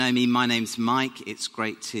My name's Mike. It's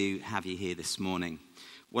great to have you here this morning.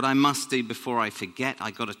 What I must do before I forget, I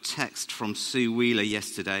got a text from Sue Wheeler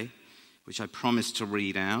yesterday, which I promised to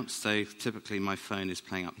read out. So typically my phone is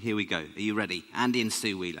playing up. Here we go. Are you ready? Andy and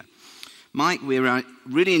Sue Wheeler. Mike, we're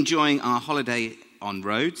really enjoying our holiday on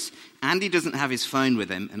Rhodes. Andy doesn't have his phone with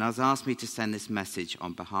him and has asked me to send this message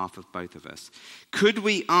on behalf of both of us. Could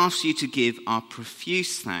we ask you to give our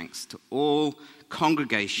profuse thanks to all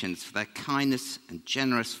congregations for their kindness and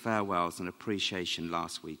generous farewells and appreciation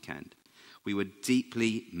last weekend? We were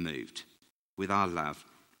deeply moved. With our love,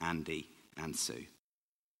 Andy and Sue.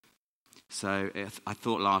 So I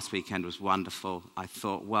thought last weekend was wonderful. I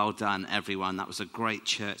thought, well done, everyone. That was a great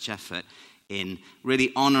church effort in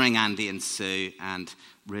really honouring Andy and Sue and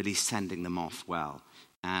really sending them off well.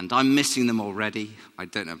 And I'm missing them already. I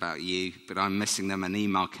don't know about you, but I'm missing them. An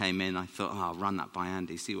email came in. I thought, I'll run that by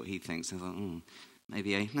Andy, see what he thinks. I thought, no,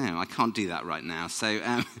 I can't do that right now. So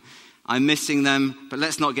I'm missing them, but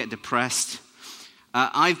let's not get depressed.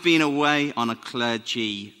 I've been away on a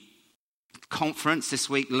clergy conference this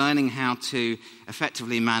week, learning how to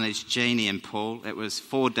effectively manage Janie and Paul. It was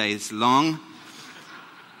 4 days long.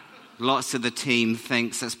 Lots of the team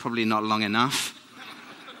thinks that's probably not long enough.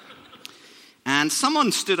 And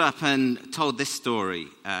someone stood up and told this story.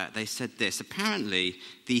 They said this. Apparently,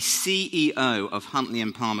 the CEO of Huntley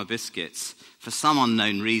and Palmer Biscuits, for some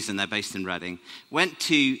unknown reason, they're based in Reading, went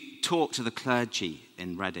to talk to the clergy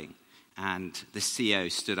in Reading. And the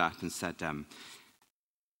CEO stood up and said,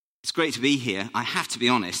 it's great to be here. I have to be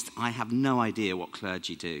honest, I have no idea what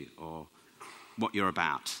clergy do or what you're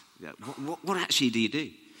about. What actually do you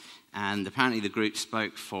do? And apparently the group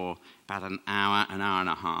spoke for about an hour and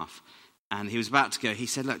a half. And he was about to go. He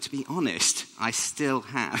said, look, to be honest, I still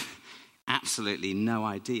have absolutely no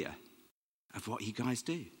idea of what you guys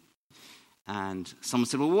do. And someone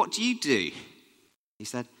said, well, what do you do? He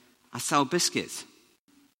said, I sell biscuits.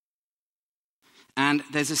 And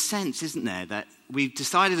there's a sense, isn't there, that we've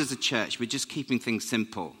decided as a church we're just keeping things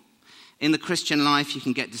simple. In the Christian life, you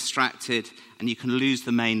can get distracted and you can lose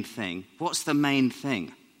the main thing. What's the main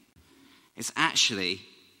thing? It's actually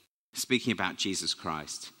speaking about Jesus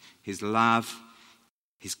Christ, his love,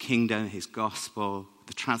 his kingdom, his gospel,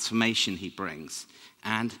 the transformation he brings.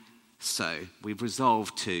 And so we've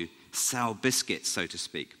resolved to sell biscuits, so to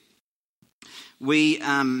speak. We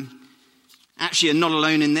actually are not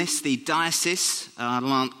alone in this. The diocese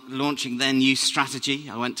are launching their new strategy.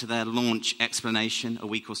 I went to their launch explanation a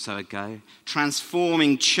week or so ago.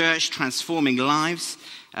 Transforming church, transforming lives.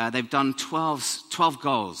 They've done 12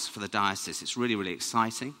 goals for the diocese. It's really, really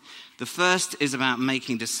exciting. The first is about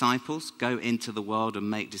making disciples, go into the world and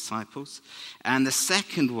make disciples. And the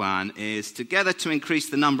second one is together to increase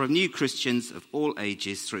the number of new Christians of all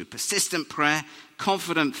ages through persistent prayer,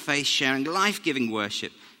 confident faith sharing, life-giving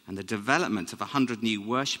worship, and the development of 100 new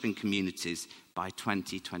worshipping communities by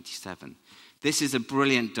 2027. This is a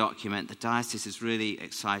brilliant document. The diocese is really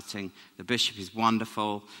exciting. The bishop is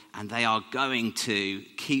wonderful. And they are going to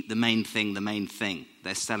keep the main thing.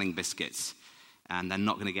 They're selling biscuits. And they're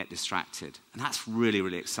not going to get distracted. And that's really,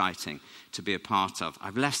 really exciting to be a part of.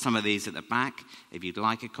 I've left some of these at the back if you'd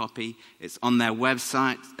like a copy. It's on their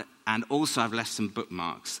website. And also I've left some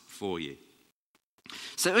bookmarks for you.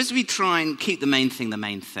 So as we try and keep the main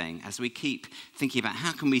thing, as we keep thinking about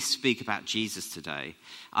how can we speak about Jesus today,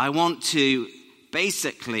 I want to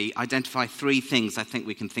basically identify 3 things I think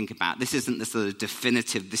we can think about. This isn't the sort of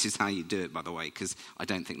definitive, this is how you do it, by the way, because I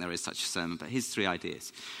don't think there is such a sermon, but here's 3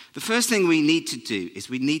 ideas. The first thing we need to do is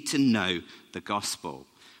we need to know the gospel.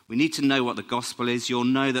 We need to know what the gospel is. You'll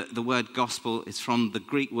know that the word gospel is from the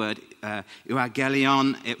Greek word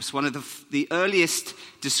euangelion. It was one of the earliest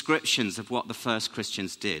descriptions of what the first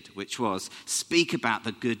Christians did, which was speak about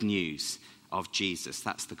the good news of Jesus.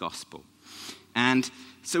 That's the gospel. And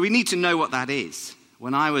so we need to know what that is.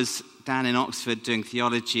 When I was down in Oxford doing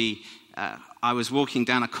theology, I was walking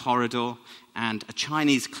down a corridor and a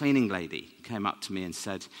Chinese cleaning lady came up to me and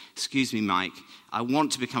said, excuse me, Mike, I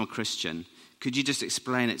want to become a Christian. Could you just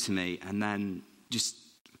explain it to me and then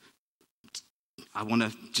I want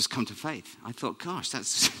to just come to faith. I thought, gosh, that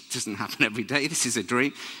doesn't happen every day. This is a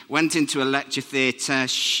dream. Went into a lecture theatre.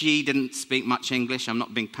 She didn't speak much English. I'm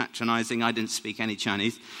not being patronizing. I didn't speak any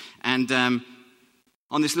Chinese. And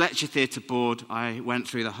on this lecture theatre board, I went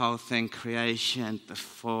through the whole thing, creation, the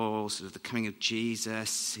fall, sort of the coming of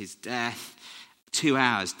Jesus, his death, 2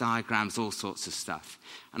 hours, diagrams, all sorts of stuff.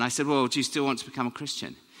 And I said, well, do you still want to become a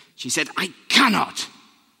Christian? She said, I cannot.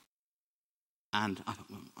 And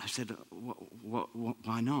I said,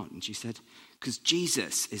 why not? And she said, because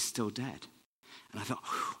Jesus is still dead. And I thought,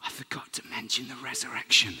 I forgot to mention the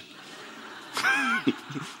resurrection.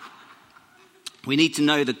 We need to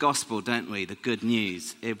know the gospel, don't we? The good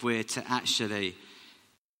news, if we're to actually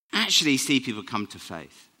see people come to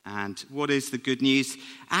faith. And what is the good news?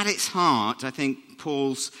 At its heart, I think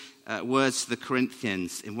Paul's words to the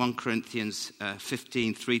Corinthians in 1 Corinthians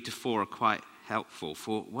 15, 3-4 are quite helpful.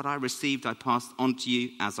 For what I received, I passed on to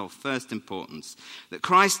you as of first importance, that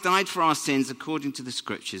Christ died for our sins according to the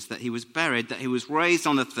Scriptures, that he was buried, that he was raised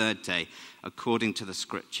on the third day according to the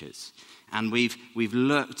Scriptures. And we've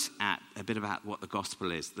looked at a bit about what the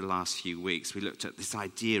gospel is the last few weeks. We looked at this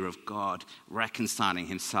idea of God reconciling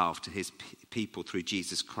himself to his people through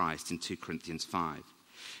Jesus Christ in 2 Corinthians 5.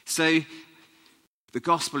 So the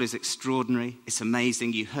gospel is extraordinary. It's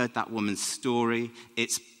amazing. You heard that woman's story.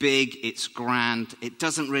 It's big. It's grand. It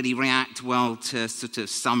doesn't really react well to sort of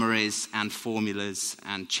summaries and formulas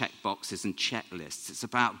and check boxes and checklists. It's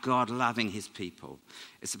about God loving his people.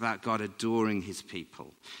 It's about God adoring his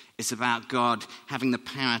people. It's about God having the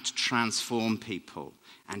power to transform people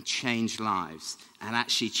and change lives and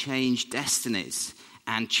actually change destinies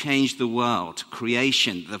and change the world,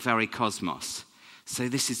 creation, the very cosmos. So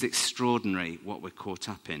this is extraordinary what we're caught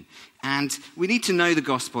up in. And we need to know the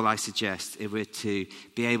gospel, I suggest, if we're to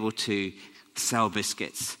be able to sell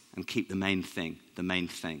biscuits and keep the main thing.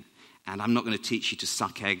 And I'm not going to teach you to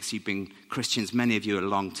suck eggs. You've been Christians, many of you, a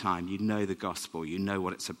long time. You know the gospel. You know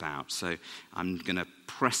what it's about. So I'm going to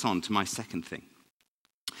press on to my second thing.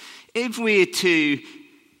 If we're to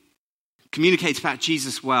communicate about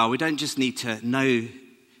Jesus well, we don't just need to know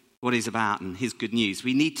what he's about and his good news.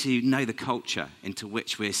 We need to know the culture into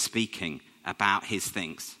which we're speaking about his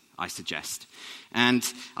things, I suggest. And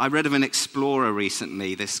I read of an explorer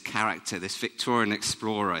recently, this character, this Victorian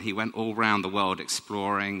explorer. He went all around the world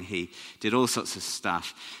exploring. He did all sorts of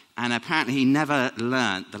stuff. And apparently he never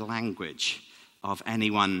learnt the language of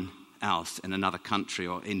anyone else in another country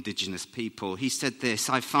or indigenous people. He said this: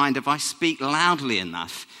 I find if I speak loudly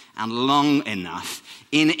enough and long enough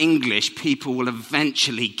in English, people will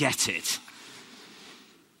eventually get it.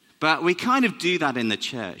 But we kind of do that in the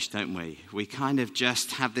church, don't we? We kind of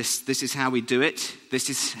just have this is how we do it, this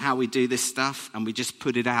is how we do this stuff, and we just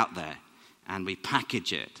put it out there, and we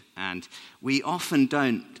package it. And we often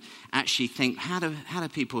don't actually think, how do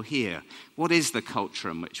people hear? What is the culture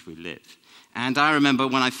in which we live? And I remember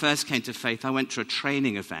when I first came to faith, I went to a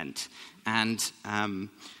training event, and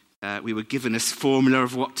we were given this formula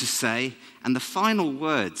of what to say. And the final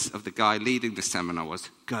words of the guy leading the seminar was,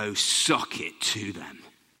 "Go sock it to them."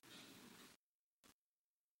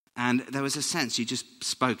 And there was a sense you just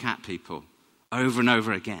spoke at people over and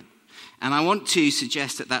over again. And I want to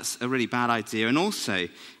suggest that that's a really bad idea. And also,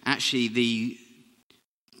 actually,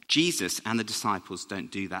 Jesus and the disciples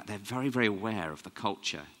don't do that. They're very, very aware of the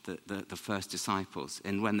culture, the first disciples,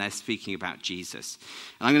 and when they're speaking about Jesus.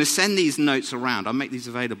 And I'm going to send these notes around. I'll make these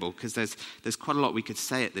available because there's quite a lot we could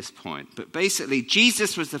say at this point. But basically,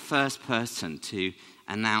 Jesus was the first person to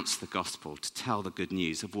announce the gospel, to tell the good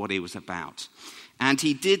news of what he was about. And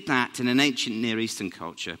he did that in an ancient Near Eastern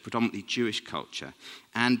culture, predominantly Jewish culture.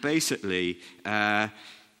 And basically,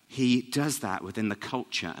 he does that within the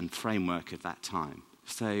culture and framework of that time.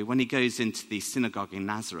 So when he goes into the synagogue in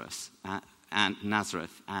Nazareth,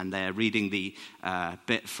 and they're reading the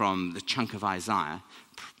bit from the chunk of Isaiah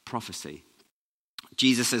prophecy,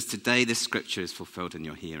 Jesus says, "Today this scripture is fulfilled in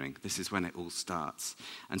your hearing." This is when it all starts.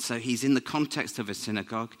 And so he's in the context of a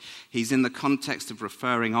synagogue. He's in the context of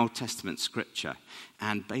referring Old Testament scripture.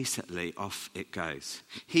 And basically off it goes.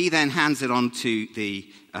 He then hands it on to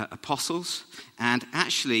the apostles. And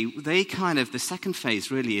actually, the second phase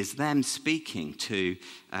really is them speaking to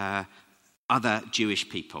other Jewish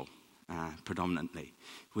people, predominantly,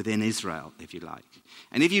 within Israel, if you like.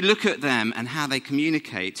 And if you look at them and how they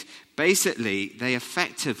communicate, basically, they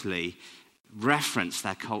effectively reference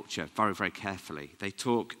their culture very, very carefully. They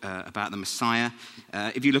talk about the Messiah.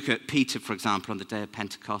 If you look at Peter, for example, on the day of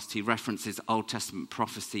Pentecost, he references Old Testament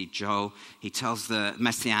prophecy, Joel. He tells the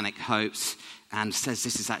messianic hopes and says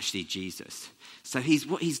this is actually Jesus. So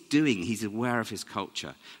what he's doing, he's aware of his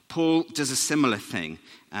culture. Paul does a similar thing,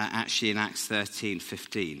 actually, in Acts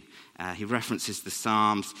 13:15. He references the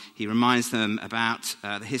Psalms. He reminds them about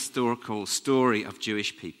the historical story of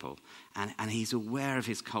Jewish people. And he's aware of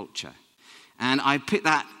his culture. And I picked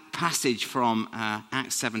that passage from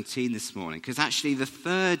Acts 17 this morning, because actually the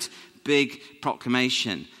third big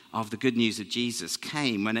proclamation of the good news of Jesus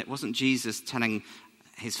came when it wasn't Jesus telling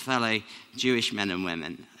his fellow Jewish men and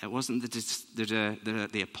women. It wasn't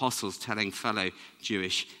the apostles telling fellow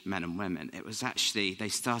Jewish men and women. It was actually, they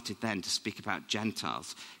started then to speak about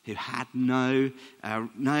Gentiles who had no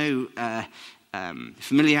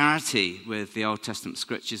familiarity with the Old Testament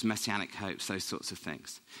scriptures, messianic hopes, those sorts of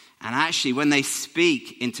things. And actually, when they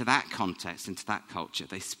speak into that context, into that culture,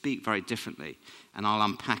 they speak very differently. And I'll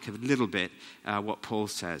unpack a little bit what Paul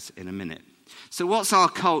says in a minute. So what's our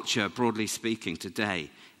culture, broadly speaking, today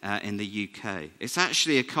in the UK? It's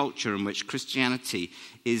actually a culture in which Christianity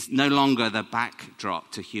is no longer the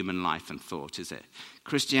backdrop to human life and thought, is it?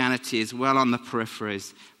 Christianity is well on the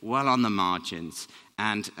peripheries, well on the margins,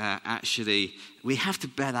 and actually we have to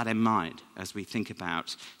bear that in mind as we think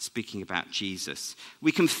about speaking about Jesus.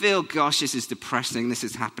 We can feel, gosh, this is depressing, this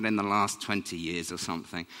has happened in the last 20 years or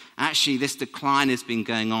something. Actually, this decline has been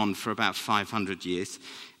going on for about 500 years.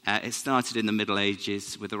 It started in the Middle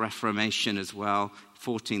Ages with the Reformation as well,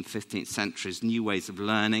 14th, 15th centuries, new ways of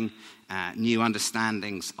learning, new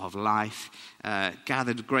understandings of life,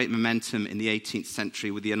 gathered great momentum in the 18th century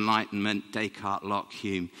with the Enlightenment, Descartes, Locke,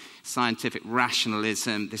 Hume, scientific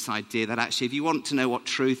rationalism, this idea that actually if you want to know what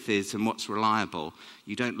truth is and what's reliable,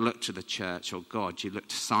 you don't look to the church or God, you look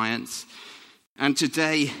to science. And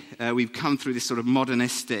today we've come through this sort of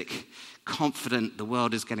modernistic, confident the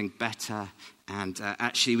world is getting better and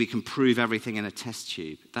actually we can prove everything in a test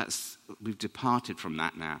tube. We've departed from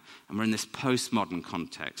that now. And we're in this postmodern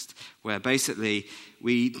context where basically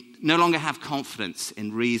we no longer have confidence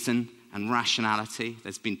in reason and rationality.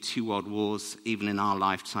 There's been 2 world wars. Even in our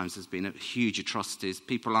lifetimes, there's been huge atrocities.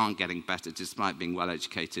 People aren't getting better despite being well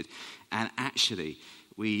educated. And actually,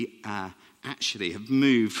 we actually have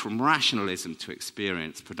moved from rationalism to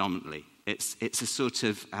experience predominantly. It's a sort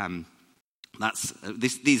of...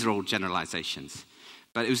 These are all generalizations.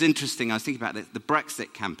 But it was interesting, I was thinking about the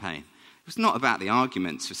Brexit campaign. It was not about the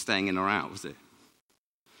arguments for staying in or out, was it?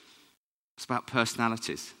 It's about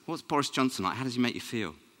personalities. What's Boris Johnson like? How does he make you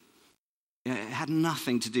feel? It had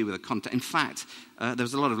nothing to do with the content. In fact, there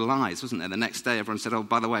was a lot of lies, wasn't there? The next day, everyone said, oh,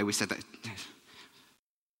 by the way, we said that.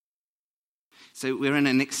 So we're in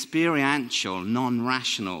an experiential,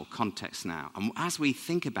 non-rational context now. And as we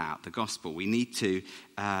think about the gospel, we need to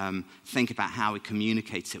think about how we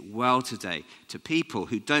communicate it well today to people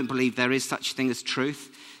who don't believe there is such a thing as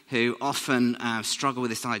truth, who often struggle with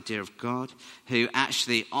this idea of God, who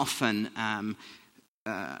actually often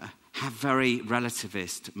have very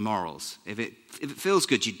relativist morals. If it feels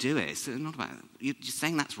good, you do it. It's not about you're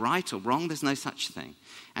saying that's right or wrong. There's no such thing.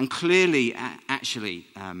 And clearly, actually...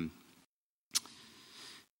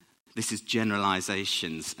 this is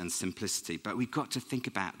generalizations and simplicity, but we've got to think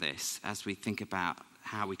about this as we think about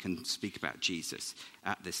how we can speak about Jesus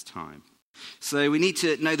at this time. So we need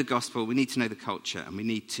to know the gospel, we need to know the culture, and we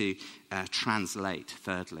need to translate,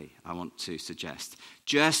 thirdly, I want to suggest,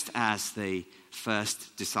 just as the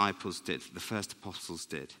first disciples did, the first apostles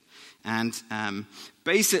did. And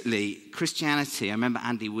basically, Christianity, I remember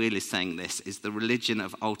Andy Wheeler saying this, is the religion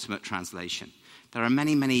of ultimate translation. There are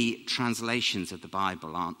many, many translations of the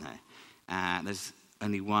Bible, aren't there? There's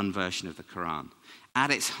only one version of the Quran.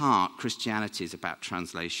 At its heart, Christianity is about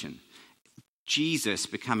translation. Jesus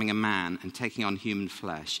becoming a man and taking on human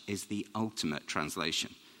flesh is the ultimate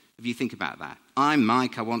translation. If you think about that. I'm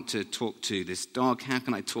Mike, I want to talk to this dog. How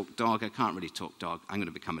can I talk dog? I can't really talk dog. I'm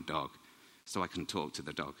going to become a dog so I can talk to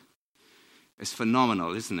the dog. It's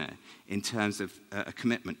phenomenal, isn't it, in terms of a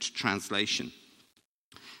commitment to translation.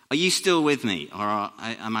 Are you still with me, or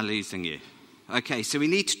am I losing you? Okay, so we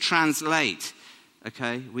need to translate.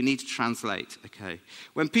 Okay, we need to translate. Okay,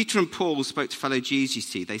 when Peter and Paul spoke to fellow Jews, you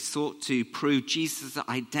see, they sought to prove Jesus'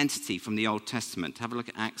 identity from the Old Testament. Have a look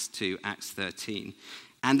at Acts 2, Acts 13.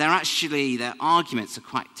 And their arguments are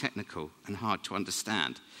quite technical and hard to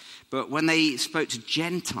understand. But when they spoke to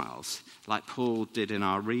Gentiles, like Paul did in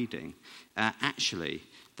our reading, actually,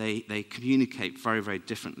 they communicate very, very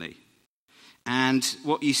differently. And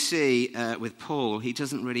what you see with Paul, he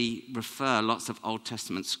doesn't really refer lots of Old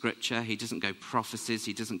Testament scripture. He doesn't go prophecies.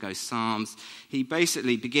 He doesn't go psalms. He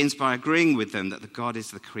basically begins by agreeing with them that the God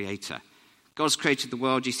is the creator. God's created the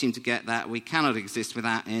world. You seem to get that. We cannot exist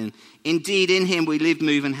without him. Indeed, in him we live,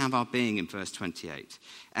 move, and have our being, in verse 28.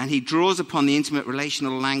 And he draws upon the intimate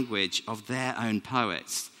relational language of their own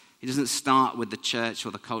poets. He doesn't start with the church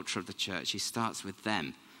or the culture of the church. He starts with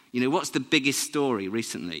them. You know, what's the biggest story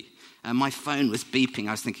recently? My phone was beeping.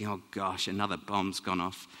 I was thinking, oh gosh, another bomb's gone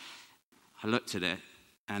off. I looked at it,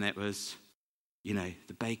 and it was, you know,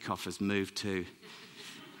 the Bake Off has moved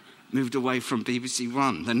away from BBC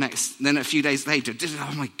One. Then a few days later,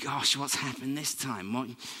 oh my gosh, what's happened this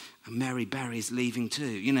time? Mary Berry's leaving too.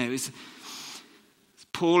 You know,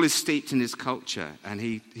 Paul is steeped in his culture, and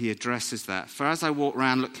he addresses that. For as I walk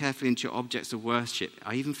around, look carefully into your objects of worship,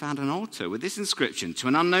 I even found an altar with this inscription, to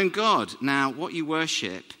an unknown God. Now, what you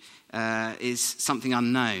worship is something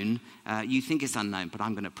unknown, you think it's unknown, but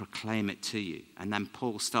I'm going to proclaim it to you. And then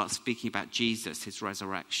Paul starts speaking about Jesus, his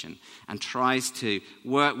resurrection, and tries to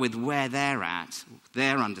work with where they're at,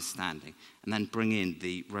 their understanding, and then bring in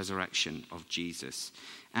the resurrection of Jesus.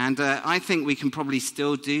 And I think we can probably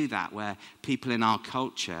still do that, where people in our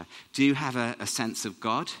culture do have a sense of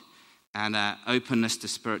God and openness to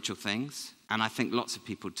spiritual things. And I think lots of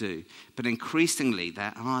people do. But increasingly,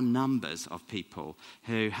 there are numbers of people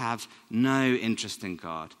who have no interest in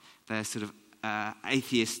God. They're sort of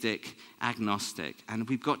atheistic, agnostic. And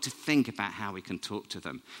we've got to think about how we can talk to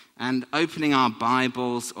them. And opening our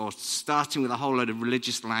Bibles or starting with a whole load of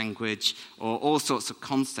religious language or all sorts of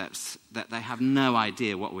concepts that they have no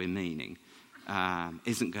idea what we're meaning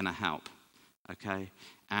isn't going to help. Okay?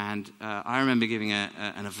 And I remember giving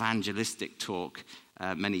an evangelistic talk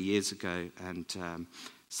many years ago, and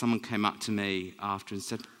someone came up to me after and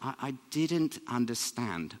said, I didn't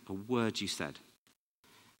understand a word you said.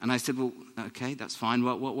 And I said, well, okay, that's fine.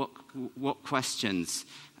 What questions?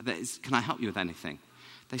 Can I help you with anything?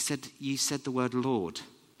 They said, you said the word Lord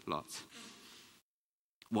a lot.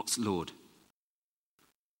 What's Lord?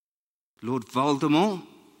 Lord Voldemort,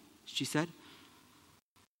 she said.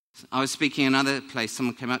 I was speaking in another place.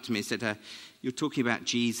 Someone came up to me and said, you're talking about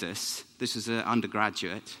Jesus. This was an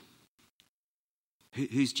undergraduate.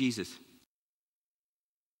 Who's Jesus?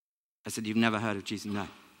 I said, you've never heard of Jesus? No,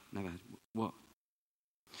 never heard. What?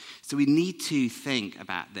 So we need to think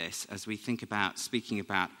about this as we think about speaking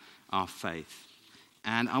about our faith.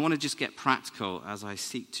 And I want to just get practical as I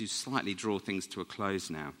seek to slightly draw things to a close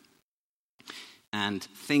now. And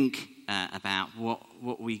think about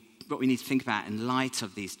what we need to think about in light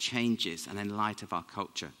of these changes and in light of our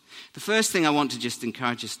culture. The first thing I want to just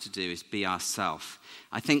encourage us to do is be ourselves.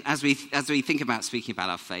 I think as we think about speaking about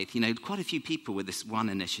our faith, quite a few people with this one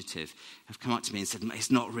initiative have come up to me and said,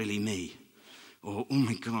 it's not really me. Or, oh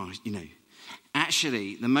my gosh,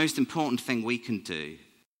 Actually, the most important thing we can do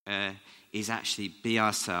is actually be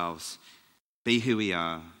ourselves, be who we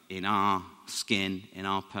are in our skin, in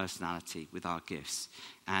our personality, with our gifts,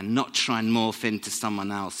 and not try and morph into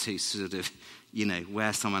someone else who sort of,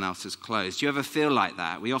 wear someone else's clothes. Do you ever feel like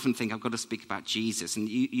that? We often think, I've got to speak about Jesus, and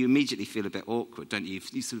you immediately feel a bit awkward, don't you?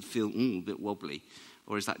 You sort of feel a bit wobbly.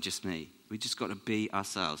 Or is that just me? We just got to be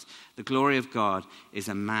ourselves. The glory of God is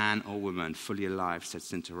a man or woman fully alive, said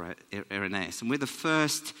St. Irenaeus. And we're the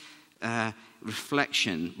first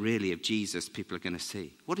reflection, really, of Jesus people are going to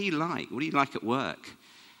see. What are you like? What are you like at work?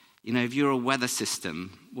 If you're a weather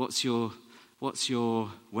system, what's your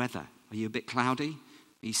weather? Are you a bit cloudy?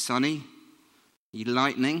 Are you sunny? Are you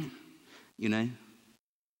lightning?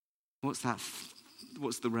 What's that?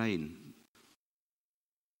 What's the rain?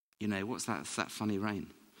 What's that funny rain?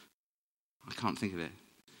 I can't think of it.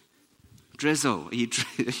 Drizzle. Are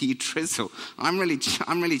you drizzle? I'm really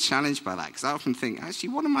challenged by that, because I often think, actually,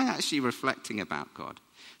 what am I actually reflecting about God?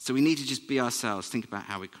 So we need to just be ourselves, think about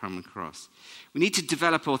how we come across. We need to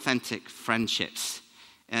develop authentic friendships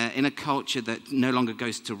in a culture that no longer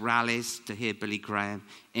goes to rallies to hear Billy Graham,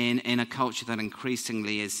 in a culture that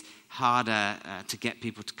increasingly is harder to get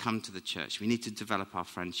people to come to the church. We need to develop our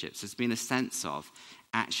friendships. There's been a sense of,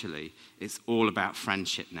 actually, it's all about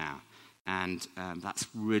friendship now. And that's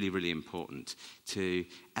really, really important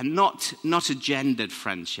and not agendered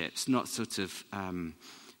friendships, not sort of,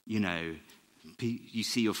 you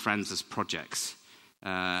see your friends as projects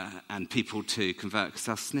and people to convert, because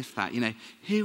they'll sniff that. Who